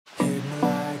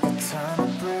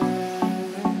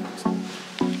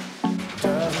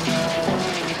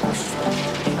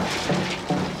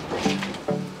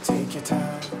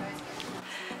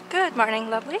Good morning,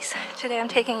 lovelies. Today I'm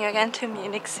taking you again to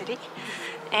Munich city,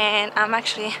 and I'm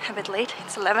actually a bit late.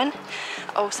 It's 11:00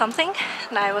 something,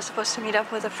 and I was supposed to meet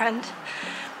up with a friend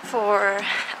for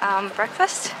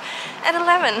breakfast at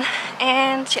 11,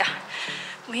 and yeah,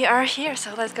 we are here,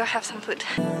 so let's go have some food.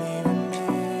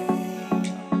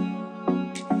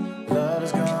 Love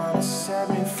is gonna set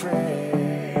me free.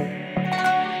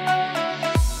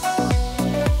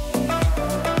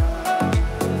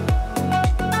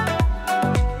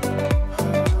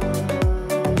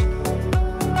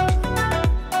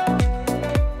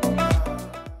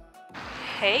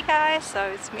 Hey guys, so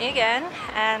it's me again,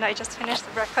 and I just finished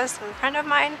the breakfast with a friend of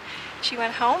mine. She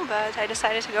went home, but I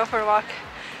decided to go for a walk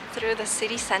through the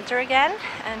city center again,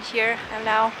 and here I'm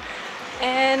now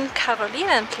in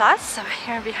Karolinenplatz. So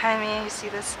here behind me you see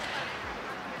this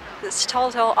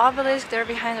tall obelisk. There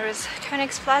behind there is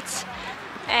Königsplatz,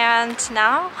 and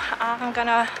now I'm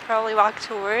gonna probably walk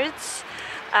towards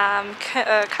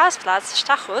Karlsplatz,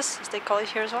 Stachus, as they call it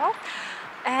here as well,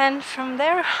 and from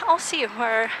there I'll see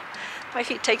where my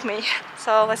feet take me.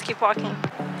 So let's keep walking.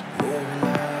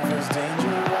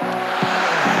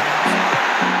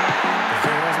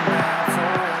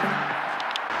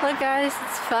 Look guys,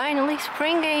 it's finally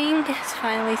springing. There's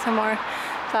finally some more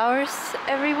flowers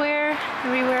everywhere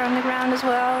on the ground as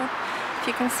well. If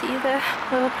you can see the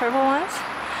little purple ones.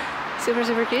 Super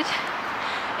cute.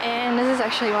 And this is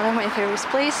actually one of my favorite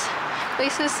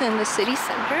places in the city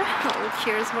center. I'll look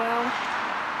here as well.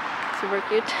 Super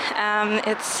cute.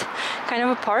 It's kind of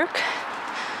a park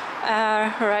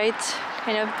right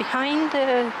kind of behind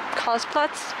the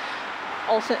Karlsplatz,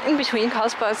 also in between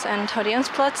Karlsplatz and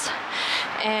Oberpollinger.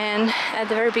 And at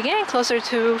the very beginning, closer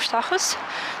to Stachus,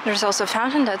 there's also a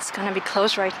fountain that's gonna be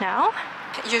closed right now.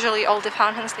 Usually all the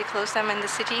fountains, they close them in the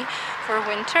city for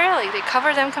winter, like they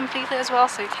cover them completely as well,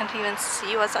 so you can't even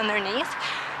see what's underneath.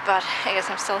 But I guess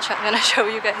I'm still gonna show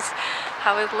you guys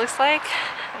how it looks like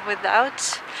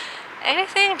without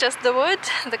anything, just the wood,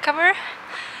 the cover.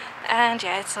 And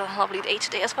yeah, it's a lovely day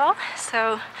today as well,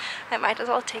 so I might as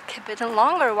well take a bit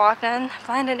longer walk than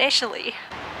planned initially.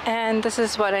 And this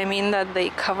is what I mean that they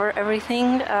cover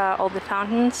everything, all the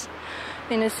fountains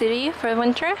in the city for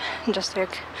winter, just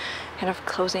like kind of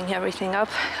closing everything up.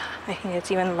 I think it's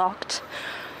even locked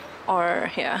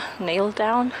or yeah, nailed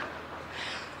down.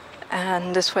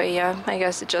 And this way, yeah, I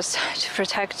guess it's just to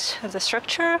protect the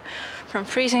structure from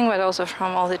freezing, but also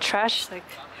from all the trash, like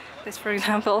this for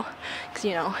example, because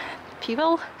you know,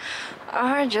 people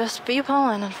are just people,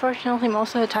 and unfortunately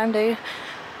most of the time they're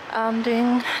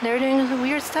doing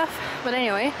weird stuff. But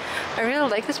anyway, I really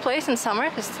like this place in summer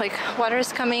because it's like water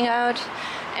is coming out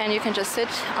and you can just sit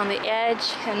on the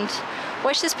edge and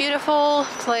watch this beautiful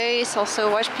place, also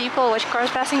watch cars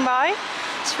passing by.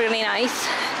 It's really nice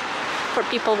for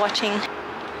people watching.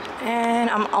 And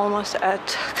I'm almost at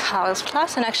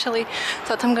Karlsplatz, and actually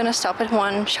thought I'm gonna stop at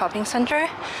one shopping center,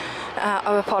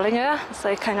 Oberpollinger. It's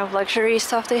like kind of luxury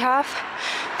stuff they have,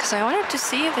 because I wanted to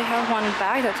see if they have one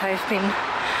bag that I've been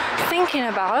thinking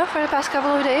about for the past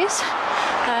couple of days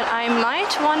that I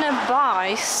might want to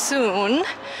buy soon,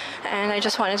 and I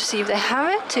just wanted to see if they have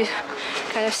it, to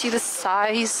kind of see the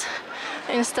size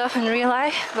and stuff in real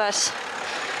life, but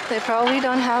they probably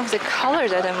don't have the color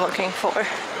that I'm looking for.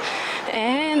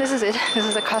 And this is it. This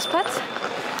is the Karlsplatz.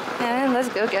 And let's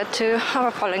go get to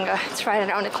Oberpollinger. It's right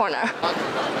around the corner.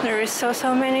 There is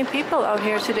so many people out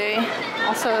here today.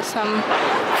 Also some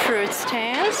fruit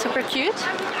stands, super cute.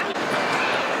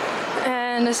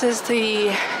 And this is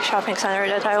the shopping center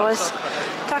that I was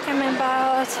talking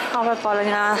about,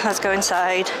 Oberpollinger. Let's go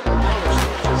inside.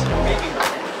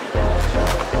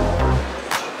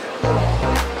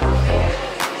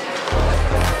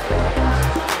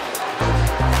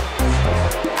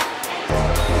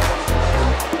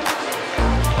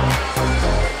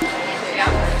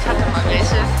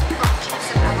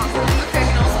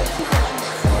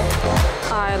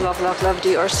 I love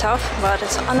Dior stuff, but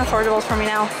it's unaffordable for me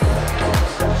now.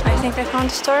 I think I found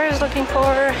the store I was looking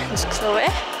for. It's Chloe.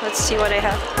 Let's see what I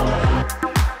have.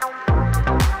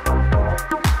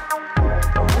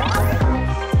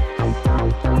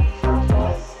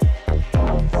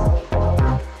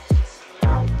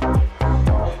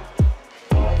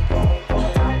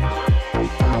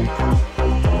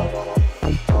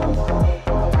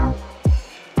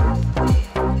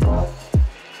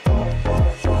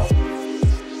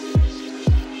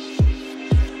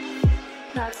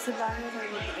 That's the bag that I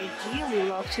would ideally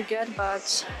love to get,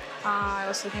 but I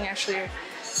was looking actually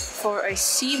for a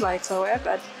C by Chloe,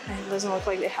 but it doesn't look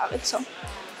like they have it, so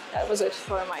that was it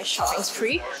for my shopping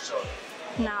spree.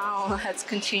 Now let's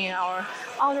continue our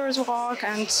outdoors walk,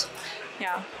 and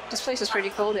yeah, this place is pretty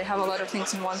cool. They have a lot of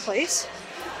things in one place.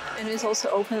 And it's also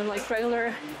open like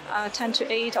regular 10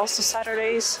 to 8, also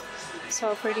Saturdays.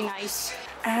 So pretty nice.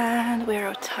 And we're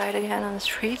outside again on the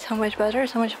street. So much better,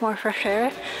 so much more fresh air.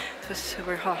 It was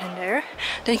super hot in there.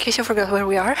 Then in case you forgot where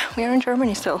we are in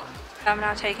Germany still. I'm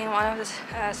now taking one of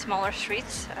the smaller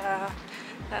streets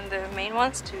than the main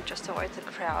ones to just avoid the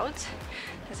crowds.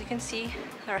 As you can see,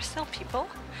 there are still people.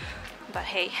 But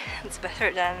hey, it's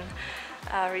better than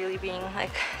really being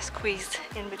like squeezed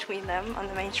in between them on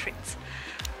the main streets.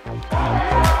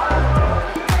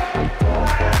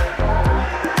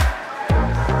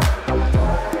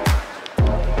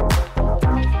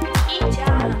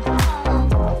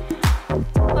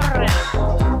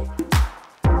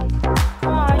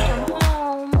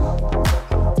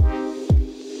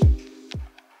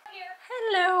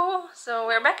 Hello! So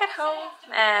we're back at home,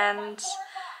 and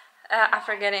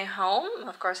after getting home,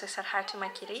 of course I said hi to my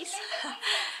kitties.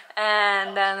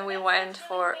 And then we went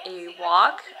for a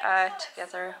walk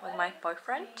together with my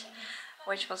boyfriend,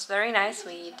 which was very nice.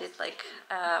 We did like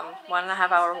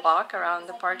 1.5 hour walk around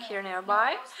the park here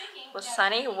nearby. It was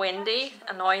sunny, windy,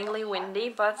 annoyingly windy,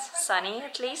 but sunny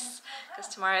at least,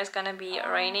 because tomorrow is gonna be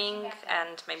raining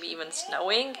and maybe even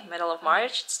snowing. Middle of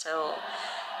March, it's still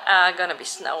gonna be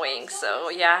snowing. So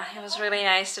yeah, it was really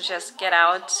nice to just get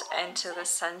out into the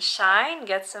sunshine,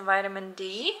 get some vitamin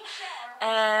D.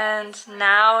 And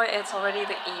now it's already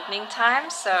the evening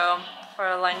time, so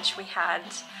for lunch we had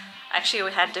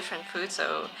different food.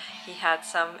 So he had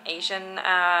some Asian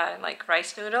like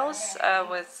rice noodles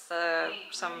with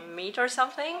some meat or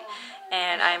something,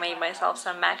 and I made myself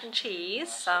some mac and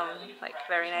cheese, some like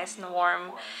very nice and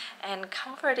warm and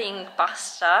comforting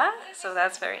pasta, so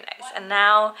that's very nice. And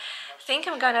now I think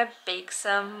I'm gonna bake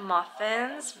some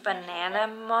muffins, banana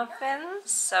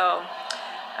muffins. So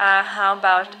how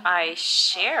about I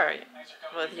share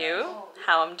with you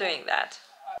how I'm doing that?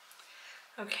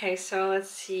 Okay, so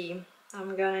let's see.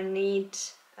 I'm gonna need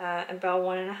about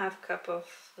 1.5 cups of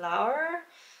flour,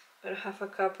 about 1/2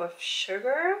 cup of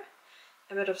sugar,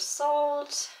 a bit of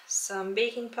salt, some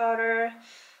baking powder,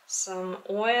 some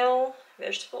oil,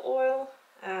 vegetable oil,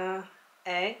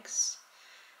 eggs,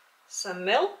 some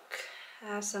milk,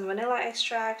 some vanilla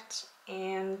extract,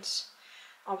 and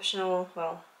optional,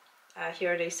 well,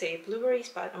 here they say blueberries,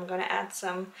 but I'm gonna add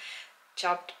some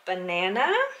chopped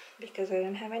banana because I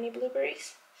don't have any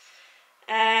blueberries.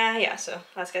 Yeah, so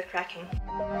let's get cracking.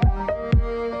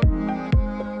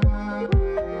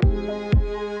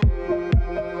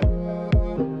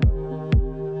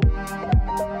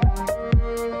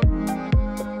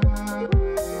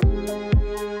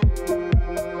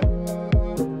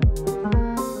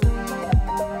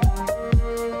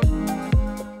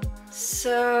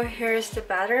 So here's the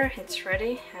batter, it's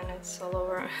ready and it's all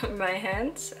over my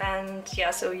hands. And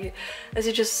yeah, so as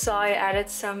you just saw, I added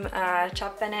some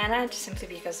chopped banana just simply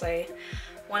because I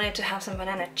wanted to have some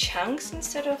banana chunks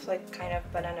instead of like kind of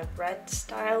banana bread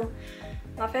style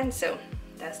muffin. So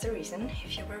that's the reason,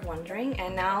 if you were wondering.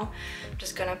 And now I'm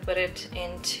just gonna put it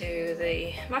into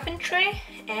the muffin tray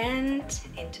and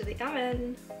into the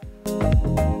oven.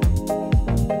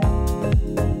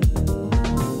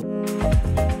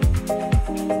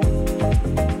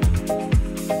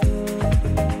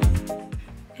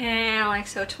 Like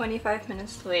so 25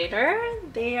 minutes later,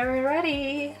 they are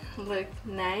ready. Look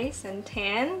nice and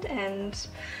tanned, and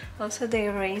also they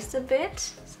raised a bit,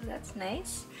 so that's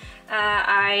nice.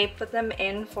 I put them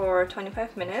in for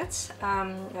 25 minutes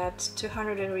at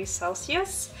 200 degrees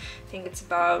Celsius. I think it's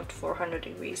about 400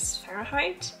 degrees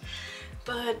Fahrenheit,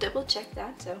 but double check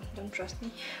that, so don't trust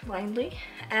me blindly.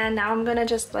 And now I'm gonna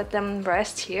just let them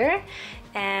rest here,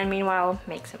 and meanwhile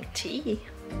make some tea.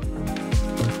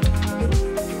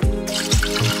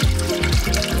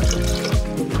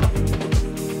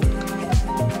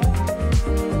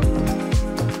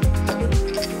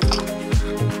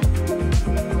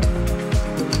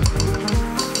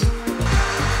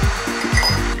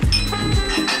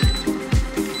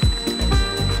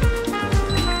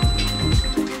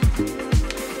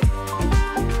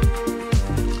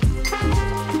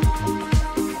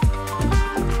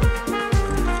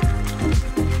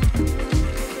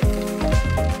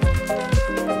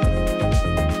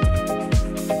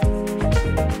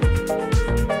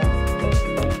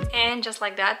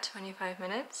 Like that, 25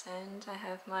 minutes, and I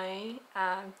have my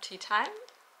tea time.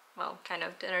 Well, kind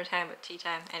of dinner time, but tea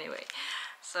time anyway.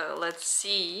 So let's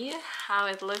see how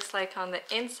it looks like on the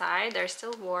inside. They're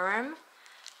still warm,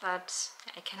 but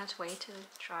I cannot wait to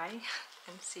try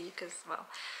and see, because, well,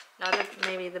 not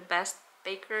maybe the best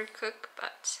baker cook,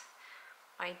 but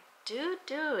I do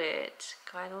it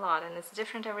quite a lot, and it's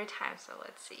different every time. So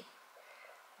let's see.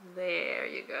 There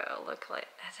you go, look like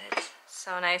that. It's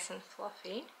so nice and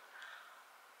fluffy.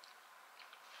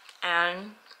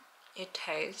 And it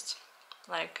tastes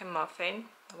like a muffin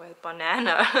with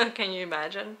banana. Can you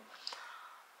imagine?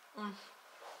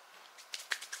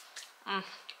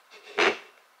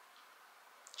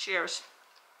 Cheers.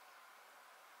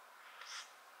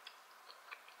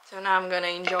 So now I'm gonna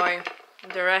enjoy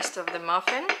the rest of the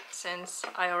muffin since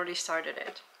I already started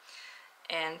it.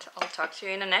 And I'll talk to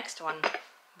you in the next one.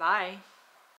 Bye.